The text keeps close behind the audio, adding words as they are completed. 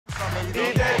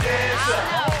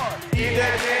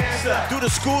the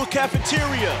school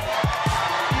cafeteria.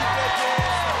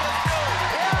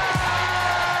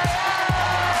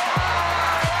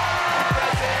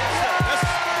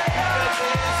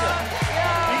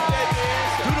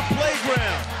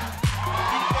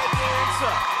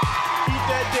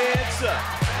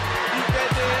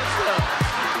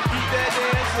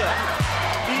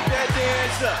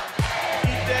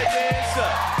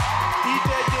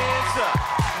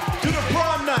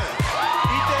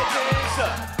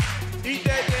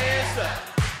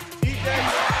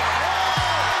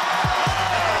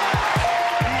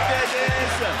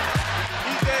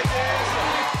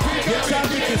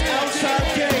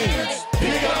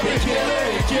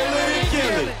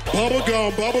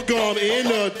 Bubblegum in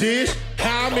the dish.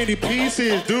 How many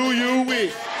pieces do you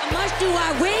wish? How much do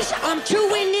I wish? I'm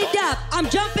chewing it up. I'm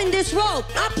jumping this rope.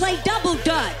 I play double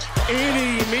dutch.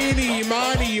 Eeny, meeny,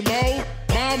 miny, mo.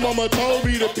 My mama told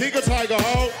me to pick a tiger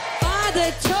hoe.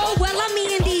 Father told, well, I'm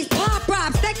eating these pop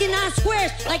rocks, stacking on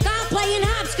squares like I'm playing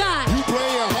hopscotch. You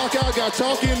playing hawk, I got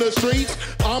chalk in the streets.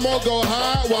 I'm gonna go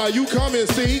hide while you come and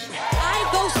seek. I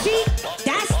go seek,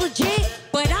 that's legit.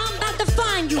 But I'm about to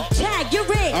find you. Tag, you're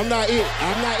it. I'm not it.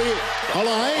 I'm not it. Hold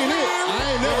on, I ain't it.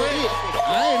 I ain't never it.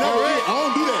 I ain't never it. I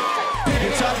don't do that.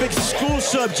 The topic is school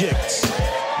subjects. Pick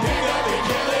up and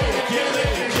kill it and kill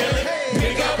it and kill it.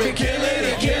 Pick up and kill it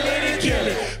and kill it and kill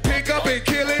it. Pick up and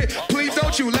kill it. Please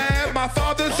don't you laugh. My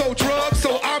father's so drugged,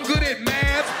 so I'm good at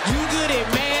math. You good at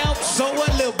math? So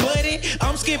what, little buddy?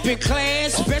 I'm skipping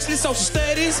class, especially social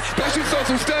studies. Especially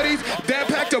social studies. Dad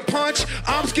packed a punch.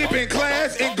 I'm skipping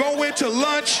class and going to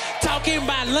lunch. Talking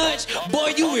about lunch,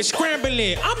 boy, you is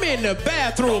scrambling. I'm in the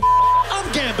bathroom,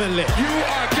 I'm gambling. You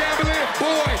are gambling,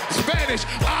 boy, Spanish.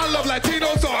 I love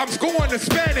Latino, so I'm scoring the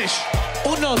Spanish.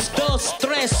 1, 2, 3, 4,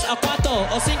 5, 6, 7, 8,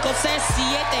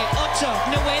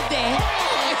 9, 10.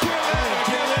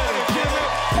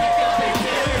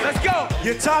 Let's go.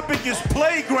 Your topic is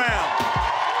playground.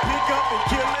 Pick up and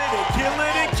kill it and kill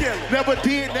it and kill it. Never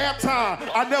did nap time.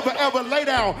 I never ever lay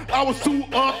down. I was too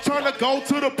up trying to go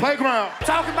to the playground.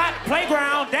 Talking about the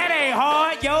playground, that ain't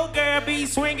hard. Yo girl be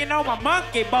swinging on my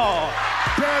monkey ball.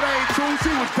 That ain't true. She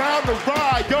was down to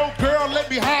ride. Yo girl let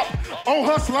me hop on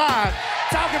her slide.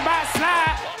 Talking about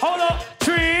slide, hold up,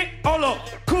 trick, hold up,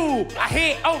 cool. I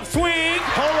hit on the swing.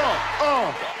 Hold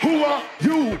up, who are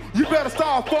you? You better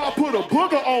stop before I put a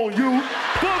booger on you.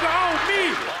 Booger on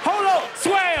me. Hold up,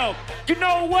 swell. You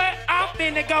know what? I'm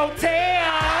finna go tell.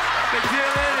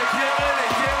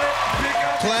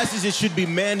 Classes, it should be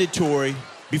mandatory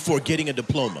before getting a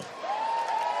diploma.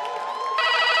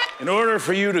 In order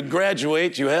for you to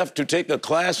graduate, you have to take a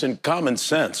class in common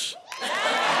sense.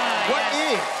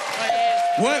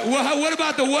 What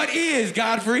about the what is,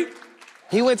 Godfrey?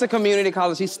 He went to community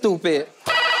college. He's stupid.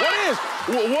 What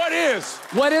is?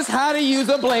 What is how to use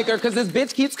a blinker? Because this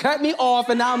bitch keeps cutting me off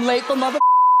and now I'm late for work.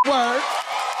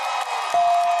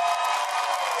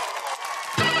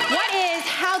 What is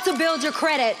how to build your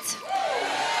credit?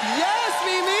 Yes,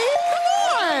 Mimi.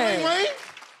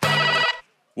 Come on.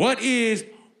 What is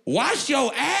wash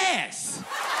your ass?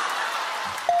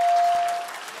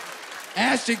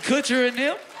 Ashton Kutcher and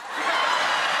them?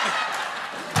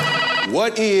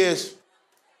 What is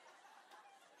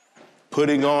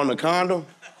putting on a condom?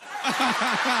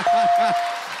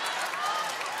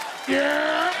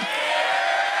 Yeah.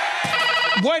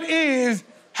 What is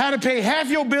how to pay half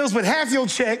your bills with half your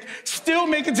check, still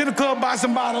make it to the club, buy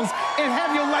some bottles, and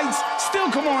have your lights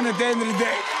still come on at the end of the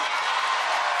day?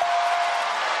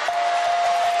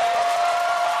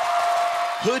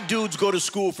 Hood dudes go to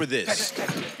school for this.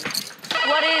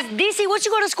 What is DC? What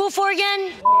you go to school for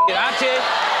again?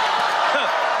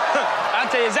 I'll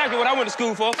tell you exactly what I went to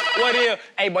school for. What is?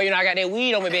 Hey, boy, you know I got that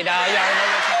weed on me, big dog. You already know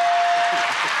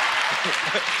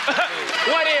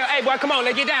what is? Hey, boy, come on,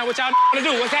 let's get down. What y'all gonna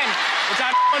do? What's happening? What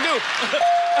y'all gonna do?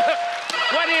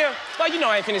 What is? Boy, you know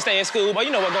I ain't finna stay in school, boy.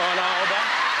 You know what's going on, boy.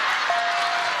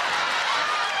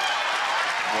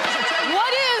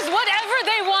 What is whatever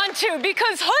they want to?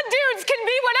 Because hood dudes can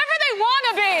be whatever they want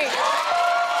to be.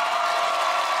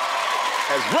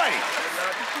 That's right.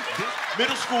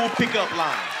 Middle school pickup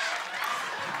lines.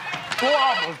 Boy,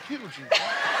 I almost killed you.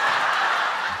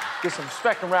 Get some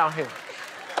respect around here.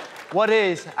 What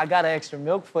is? I got an extra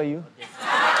milk for you.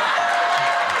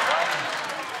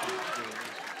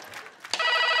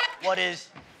 What is?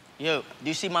 Yo, do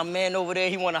you see my man over there?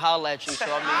 He want to holler at you, so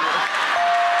I mean...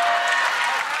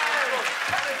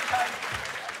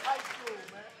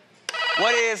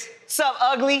 What is? Sup,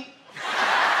 ugly?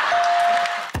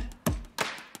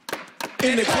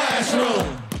 In the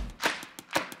classroom.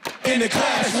 In the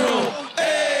classroom.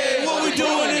 Hey, what we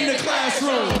doing in the classroom?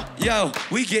 classroom. Yo,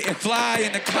 we getting fly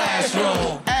in the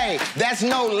classroom. Hey, that's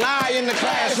no lie in the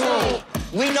classroom.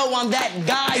 We know I'm that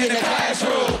guy in the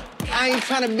classroom. I ain't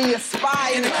trying to be a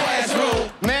spy in the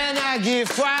classroom. Man, I get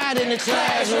fried in the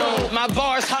classroom. My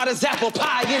bar's hot as apple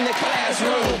pie in the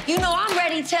classroom. You know I'm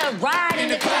ready to ride in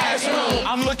the classroom.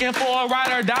 I'm looking for a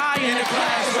ride or die in the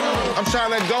classroom. I'm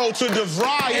trying to go to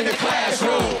DeVry in the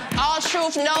classroom. All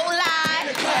truth, no lie. In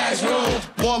the classroom.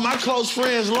 Boy, my close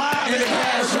friends live in the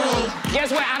classroom.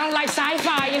 Guess what? I don't like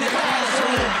sci-fi in the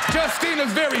classroom.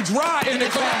 Justina's very dry in the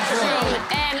classroom.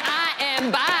 And I am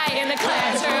bi in the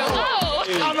classroom. Oh.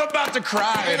 I'm about to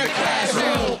cry in the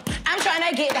classroom. I'm trying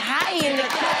to get high in the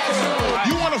classroom.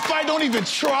 You want to fight? Don't even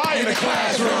try in the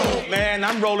classroom. Man,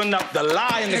 I'm rolling up the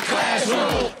lie in the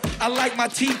classroom. I like my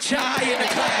tea chai in the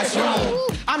classroom.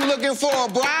 I'm looking for a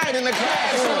bride in the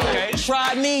classroom. Okay.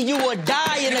 Try me, you will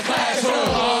die in the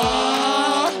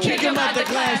classroom. Kick him out the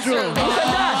classroom.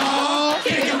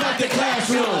 Kick him out the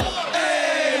classroom.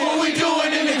 Hey, what we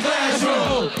doing in the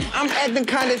classroom? I'm acting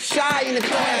kind of shy in the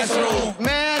classroom.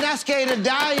 Man, I scared to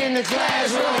die in the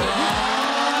classroom.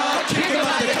 Kick him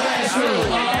out the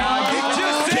classroom.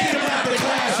 Just Kick him out the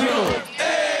classroom.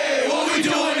 Hey, what we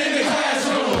doing in the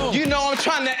classroom? You know I'm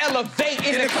trying to elevate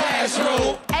in the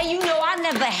classroom. Hey, you know I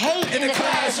never hate in the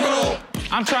classroom.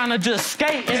 I'm trying to just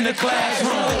skate in the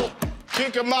classroom.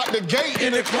 Kick him out the gate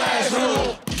in the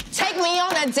classroom. Take me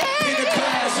on a date. In the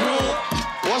classroom.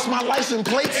 What's my license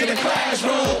plates in the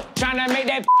classroom? Trying to make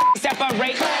that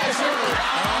separate. Kick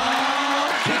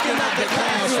him out the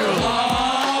classroom.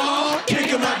 Kick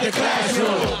him out the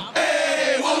classroom.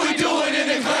 Hey, what we doing in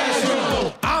the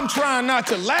classroom? I'm trying not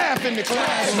to laugh in the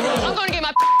classroom. I'm gonna get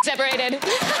my separated. Kick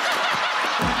him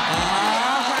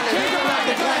out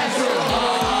the classroom.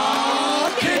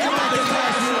 Kick him out the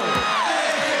classroom.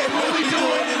 Hey, what we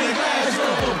doing in the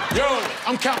classroom? Yo,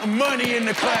 I'm counting money in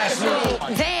the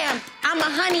classroom. Damn, I'm a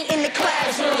honey in the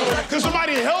classroom. Can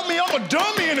somebody help me? I'm a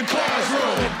dummy in the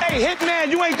classroom. Hey, Hitman,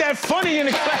 you ain't that funny in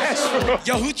the classroom.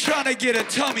 Yo, who trying to get a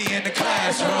tummy in the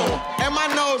classroom? And my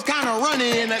nose kind of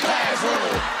runny in the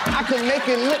classroom. I could make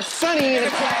it look sunny in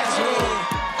the classroom.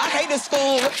 I hate the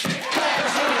school. Kick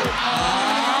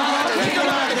him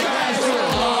out the classroom.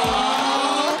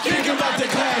 Kick him out the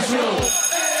classroom.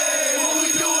 Hey, what we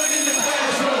doing in the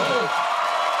classroom?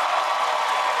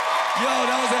 Yo,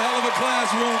 that was a hell of a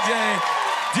classroom game.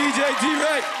 DJ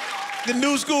D-Ray. The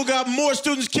new school got more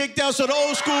students kicked out, so the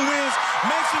old school wins.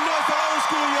 Make some noise for old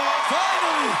school, y'all.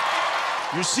 Finally.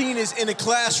 Your scene is in a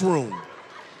classroom.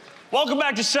 Welcome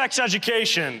back to Sex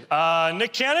Education.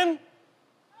 Nick Cannon?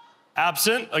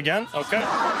 Absent again, okay.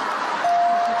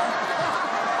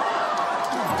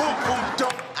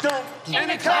 In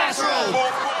the classroom.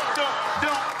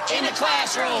 In the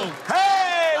classroom.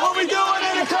 Hey, what we doing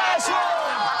in the classroom?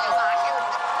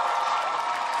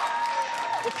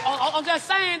 I'm just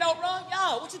saying though, bro.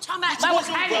 Yo, what you talking about? What's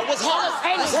happening? What's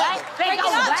happening? Break it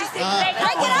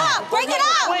up. Break it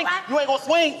up. You ain't gonna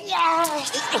swing.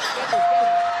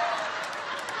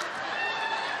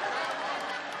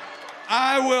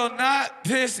 I will not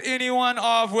piss anyone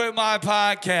off with my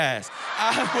podcast.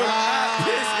 I will not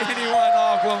piss anyone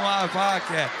off with my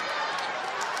podcast.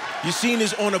 Your scene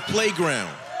is on a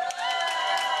playground.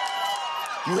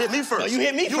 You hit me first. No, you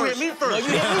hit me first. You hit me first. No, you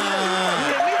hit me first.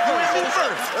 You hit me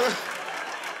first.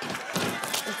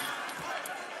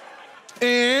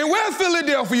 And West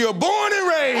Philadelphia, born and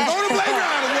raised on the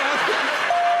playground again.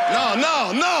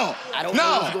 No. I don't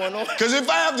know what's going on. Because if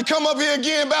I have to come up here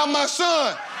again about my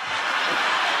son.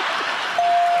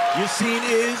 Your scene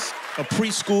is a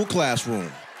preschool classroom.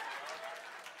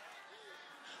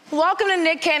 Welcome to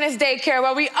Nick Cannon's daycare,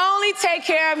 where we only take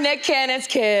care of Nick Cannon's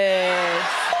kids.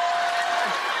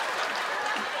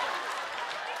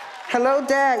 Hello,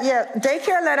 Dad. Yeah,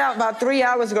 daycare let out about 3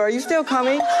 hours ago. Are you still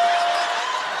coming?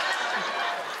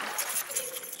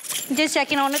 Just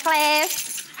checking on the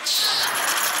class.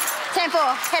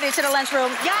 10-4, headed to the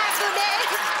lunchroom. Y'all have a good day.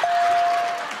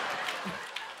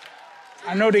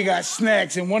 I know they got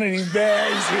snacks in one of these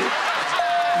bags here.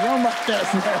 One of my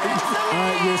snacks. All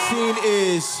right, your scene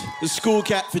is the school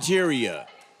cafeteria.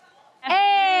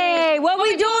 Hey, what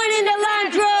we doing in the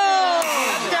lunchroom?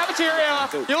 Cafeteria.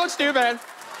 You look stupid.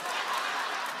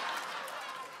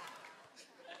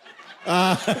 I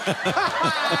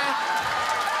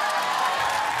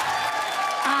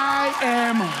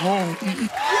am home.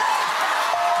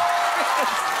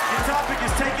 Your topic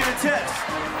is taking a test.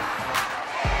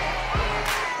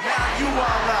 Now you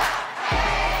are out.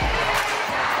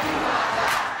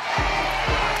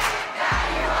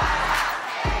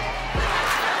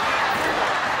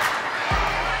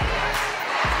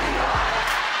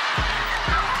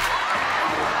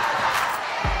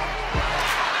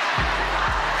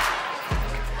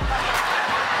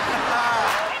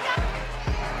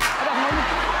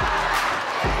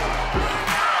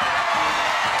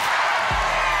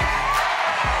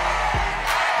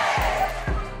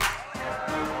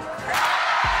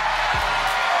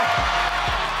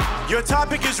 Your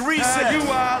topic is recess. Now you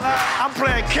wild out. I'm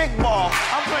playing kickball.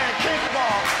 I'm playing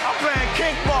kickball. I'm playing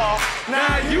kickball.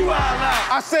 Now you wild out.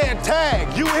 I said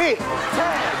tag. You it.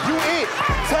 Tag. You it.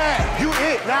 Tag. You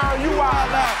it. Now you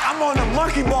wild out. I'm on the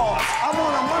monkey ball. I'm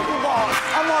on the monkey ball.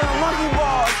 I'm on the monkey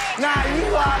ball. Now you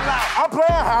wild out. I'm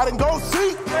playing hide and go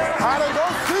seek. Hide and go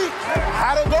seek.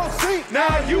 Hide and go seek.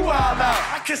 Now you wild out.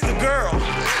 I kissed the girl.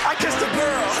 I kissed the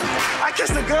girl. I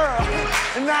kissed the girl.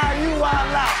 And now you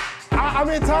wild out. I'm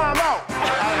in timeout.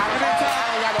 I'm in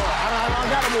time. I don't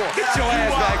got no more. Get your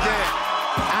ass back there.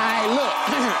 All right,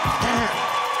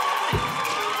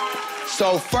 look.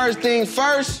 So first thing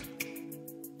first,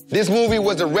 this movie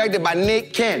was directed by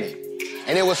Nick Cannon,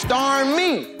 and it was starring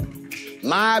me.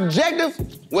 My objective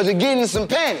was to get in some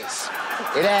panties.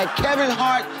 It had Kevin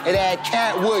Hart, it had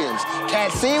Cat Williams.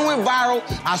 Cat scene went viral,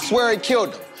 I swear it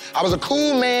killed him. I was a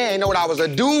cool man, and know what I was a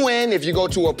doing. If you go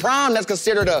to a prom, that's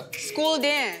considered a School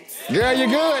dance. girl, you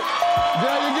good.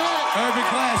 Girl, you good. Urban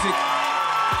classic.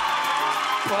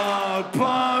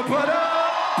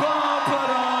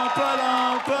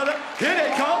 Here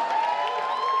they come.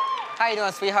 How you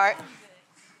doing, sweetheart?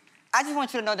 I just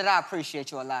want you to know that I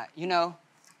appreciate you a lot, you know?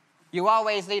 You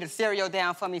always leave the cereal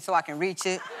down for me so I can reach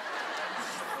it.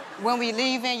 When we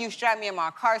leaving, you strap me in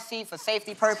my car seat for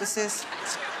safety purposes.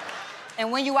 And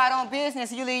when you out on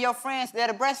business, you leave your friends there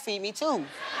to breastfeed me, too.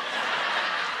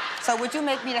 So would you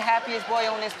make me the happiest boy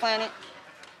on this planet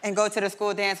and go to the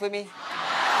school dance with me?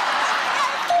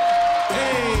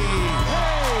 Hey,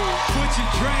 put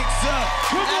your drinks up.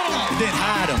 Come on. Then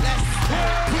hide them.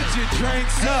 Put your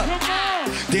drinks up. Come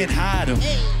on. Then hide them.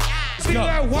 Let's go.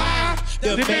 Why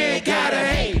the man gotta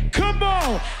hate? Come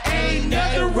on. Ain't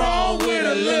nothing wrong with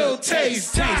a little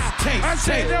taste. I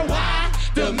say that why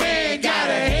the man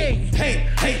gotta hate.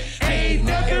 Hey, ain't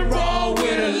nothing wrong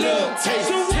with a little taste.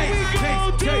 So what we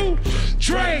gon' do?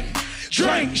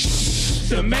 Drink. Shh,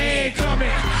 the man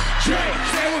coming. Drink.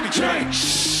 Say with me. Drink.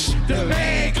 Shh, the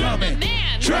man coming.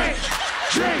 Drink.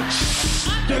 Shh,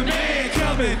 the man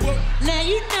coming. Now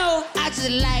you know I just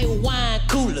like wine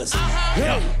coolers.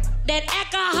 That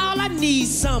alcohol, I need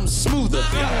something smoother.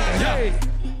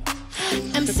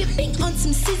 I'm sipping on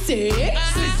some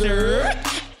scissor.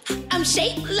 I'm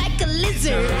shaped like a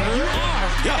lizard.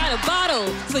 Got a bottle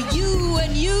for you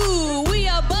and you. We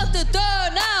are about to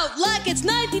turn out like it's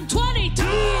 1922. The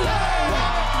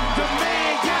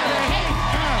man gotta hate.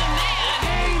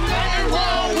 Ain't nothing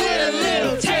wrong with a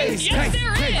little taste. Yes,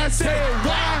 there is. I said,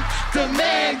 why the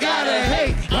man gotta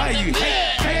hate? Why you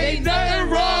hate? Ain't nothing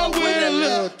wrong with a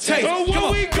little taste. Oh,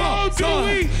 what we gon' do?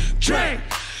 We drink.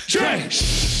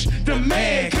 Shh, the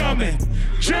man coming.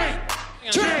 Drink.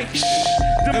 Shh,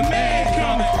 the man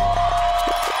coming.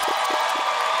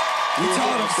 We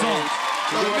taught him something.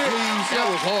 That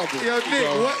was horrible. Yo, Nick,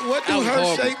 what do her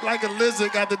shape like a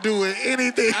lizard got to do with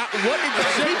anything? What did the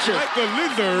shape like a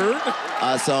lizard?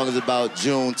 Our song is about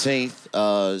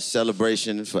Juneteenth,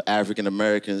 celebration for African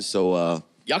Americans. So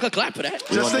y'all can clap for that.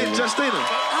 Justina.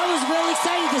 I was really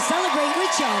excited to celebrate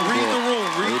with y'all.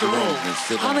 Read the room.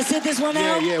 I'm gonna sit this one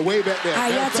out. Yeah, way back there. All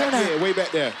right, y'all turn up. Yeah, way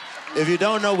back there. if you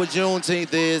don't know what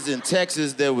Juneteenth is, in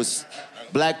Texas there was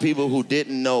black people who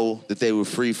didn't know that they were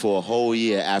free for a whole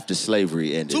year after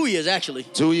slavery ended. 2 years, actually.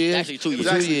 2 years? Actually, 2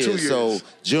 years. 2 years. So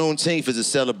Juneteenth is a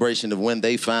celebration of when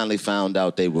they finally found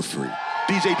out they were free.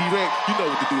 DJ D-Rec, you know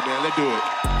what to do, man. Let's do it.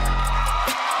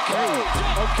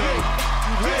 Okay.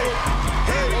 You ready?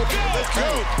 Okay, let's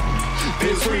go.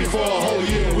 Been free for a whole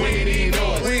year, we ain't even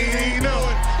know it. We ain't even know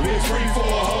it. Been free for a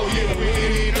whole year, we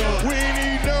ain't even know it. We ain't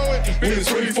even know it. Been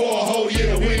free for a whole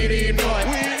year, we ain't even know it.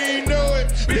 We ain't even know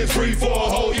it. Been free for a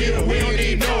whole year, we ain't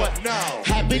even know it. No.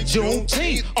 Happy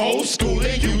Juneteenth, old school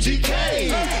in UGK.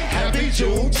 Happy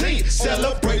Juneteenth,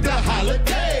 celebrate the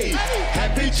holiday.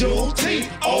 Happy Juneteenth,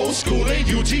 old school in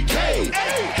UGK.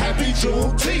 Happy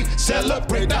Juneteenth,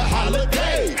 celebrate the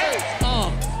holiday.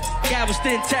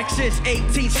 Galveston, Texas,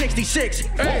 1866.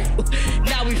 Hey.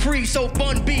 Now we free, so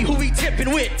Bun B, who we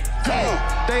tipping with? Go.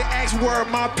 They asked where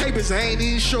my papers, I ain't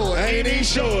even sure.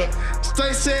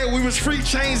 They said we was free,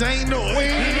 chains, I ain't know it. We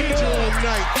ain't June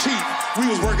 19th, we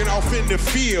was working off in the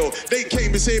field. They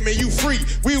came and said, man, you free.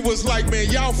 We was like, man,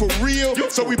 y'all for real?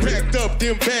 So we packed up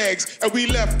them bags and we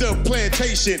left the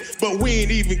plantation. But we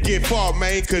ain't even get far,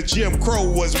 man, cause Jim Crow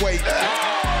was waiting.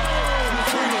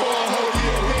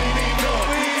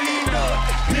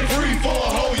 For a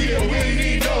whole year, we ain't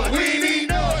even know it. We ain't even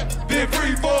know it. Been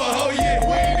free for a whole year,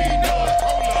 we ain't even know it.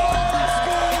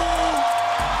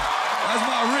 That's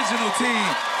my original team.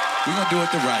 We're gonna do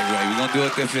it the right way. We're gonna do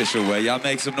it the official way. Y'all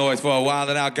make some noise for a while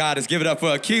and out. Goddess, give it up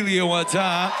for Akeelia one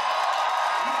time.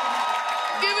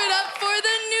 Give it up for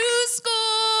the new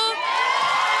school.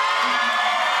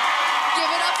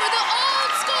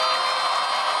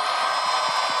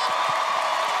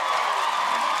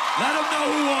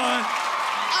 know who won.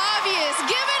 Obvious.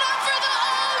 Give it up for the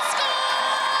old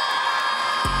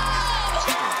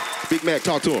school. Big Mac,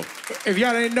 talk to him. If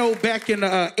y'all didn't know, back in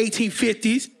the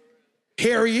 1850s,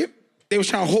 Harriet, they was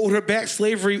trying to hold her back,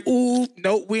 slavery. Ooh,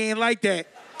 no, we ain't like that.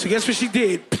 So guess what she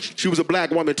did? She was a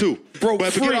black woman too.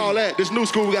 But forget all that. This new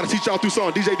school, we gotta teach y'all through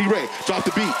song. DJ D-Ray, drop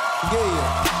the beat.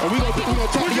 Yeah. And we gonna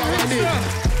talk to y'all right there.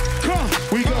 Come,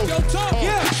 we go.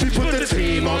 She put the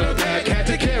team on her back, had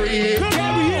to carry it.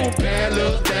 Bad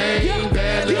little thing,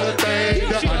 bad little thing.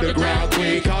 The underground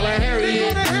queen, call her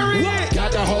Harriet.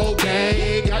 Got the whole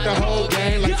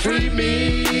gang, like free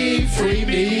me, free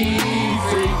me,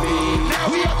 free me. Now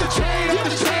we up the chain,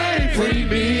 free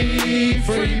me,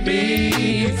 free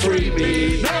me, free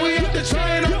me. Now we up the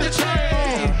chain,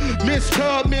 Miss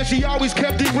Tubman, she always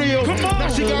kept it real. Now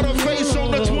she got her face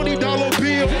on the $20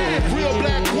 bill. Real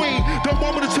black queen, the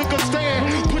woman that took a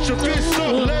stand. Put your fists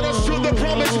up, let us to the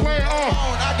promised land.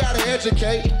 I gotta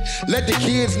educate, let the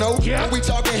kids know. When we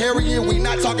talking Harriet, we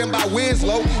not talking about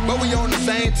Winslow, but we on the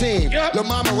same team. Lil'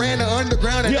 mama ran the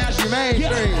underground and now she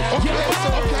mainstream. Okay.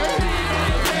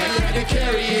 Had to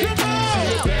carry it. She's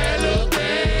a bad little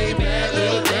thing, bad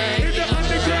little thing. The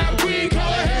underground queen,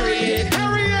 call her Harriet.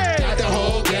 Got the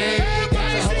whole gang,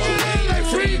 like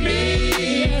free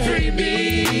me, free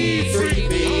me, free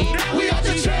me. Now we off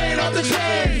the chain,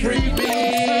 free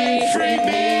me, free me,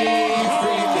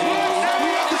 free me. Now we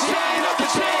off the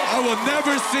chain, I will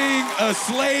never sing a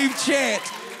slave chant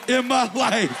in my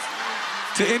life.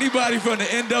 To anybody from the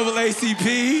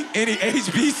NAACP, any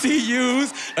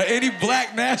HBCUs, or any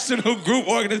black national group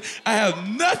organization, I have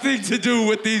nothing to do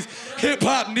with these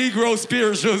hip-hop Negro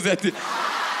spirituals that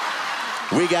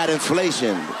We got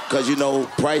inflation, because, you know,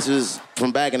 prices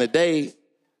from back in the day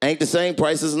ain't the same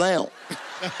prices now.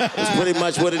 It's pretty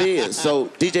much what it is. So,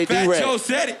 DJ Fat D-Ray, Joe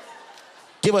said it.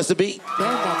 give us the beat. Turn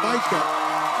my mic up.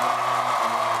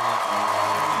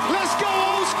 Let's go,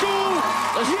 old school.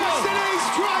 Yesterday's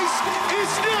price is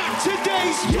not today's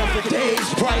price.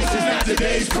 Yesterday's price is not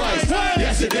today's price.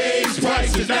 Yesterday's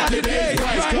price is not today's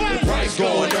price. Cause the price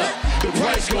going up. The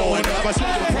price going up. I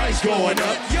said the price going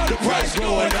up. The price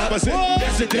going up. I said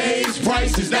yesterday's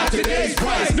price is not today's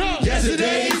price.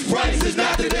 Yesterday's price is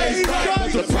not today's price.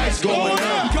 Cause the price going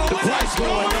up. The price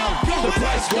going up. The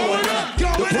price going up.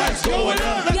 The price going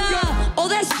up. Yeah, all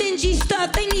that stingy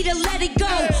stuff, they need to let it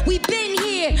go. We've been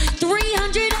here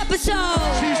 300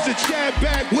 episodes. She used to chat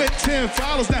back with 10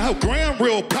 followers. Now her gram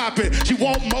real poppin'. She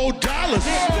want more dollars.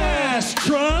 Gas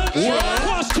truck.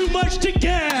 Cost too much to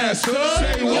gas.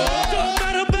 Say what? Don't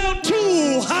matter about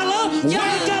two. Holla.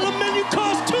 $1 menu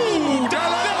cost $2.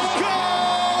 Let's go.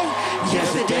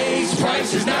 Yesterday's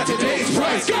price is not today's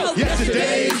price.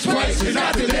 Yesterday's price is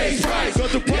not today's price.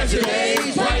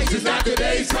 Yesterday's price is not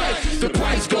today's price. The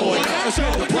price going up.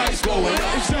 The price going up.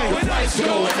 The price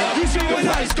going up. The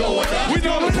price going up. We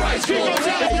know the price going up.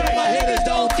 My hitters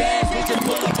don't dance. They just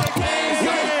pull up their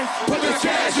pants. Put the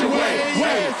cash away.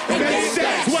 And make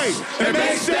stacks. And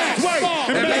make stacks.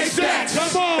 And make stacks.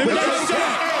 Come on. And make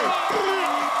stacks.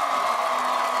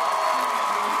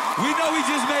 We know we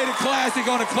just made a classic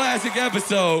on a classic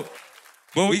episode,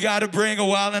 but we gotta bring a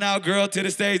wildin' out girl to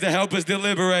the stage to help us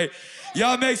deliberate.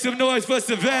 Y'all make some noise for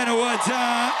Savannah one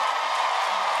time.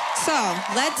 So,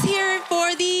 let's hear it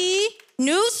for the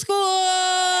new school.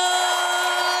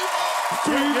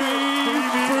 Free me.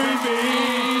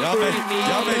 Y'all making the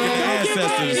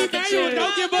ancestors.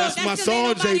 Don't give us. That's my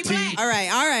song, JT. All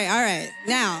right.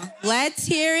 Now, let's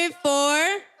hear it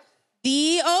for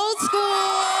the old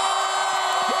school.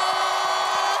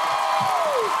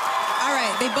 All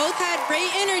right, they both had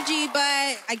great energy,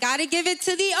 but I gotta give it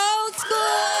to the old school.